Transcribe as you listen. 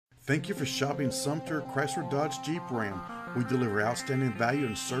Thank you for shopping Sumter Chrysler Dodge Jeep Ram. We deliver outstanding value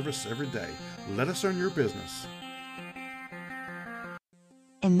and service every day. Let us earn your business.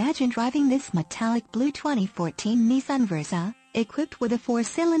 Imagine driving this metallic blue 2014 Nissan Versa, equipped with a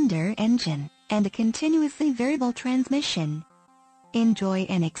 4-cylinder engine and a continuously variable transmission. Enjoy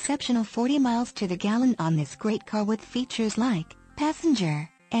an exceptional 40 miles to the gallon on this great car with features like passenger,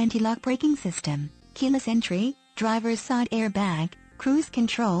 anti-lock braking system, keyless entry, driver's side airbag, cruise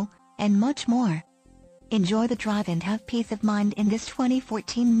control, and much more. Enjoy the drive and have peace of mind in this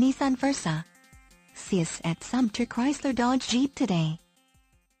 2014 Nissan Versa. See us at Sumter Chrysler Dodge Jeep today.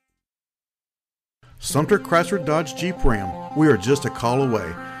 Sumter Chrysler Dodge Jeep Ram. We are just a call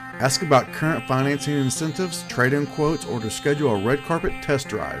away. Ask about current financing incentives, trade-in quotes, or to schedule a red carpet test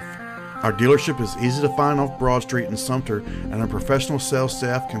drive. Our dealership is easy to find off Broad Street in Sumter, and our professional sales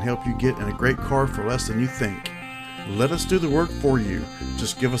staff can help you get in a great car for less than you think. Let us do the work for you.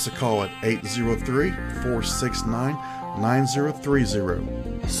 Just give us a call at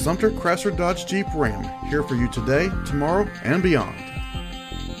 803-469-9030. Sumter Chrysler Dodge Jeep Ram, here for you today, tomorrow, and beyond.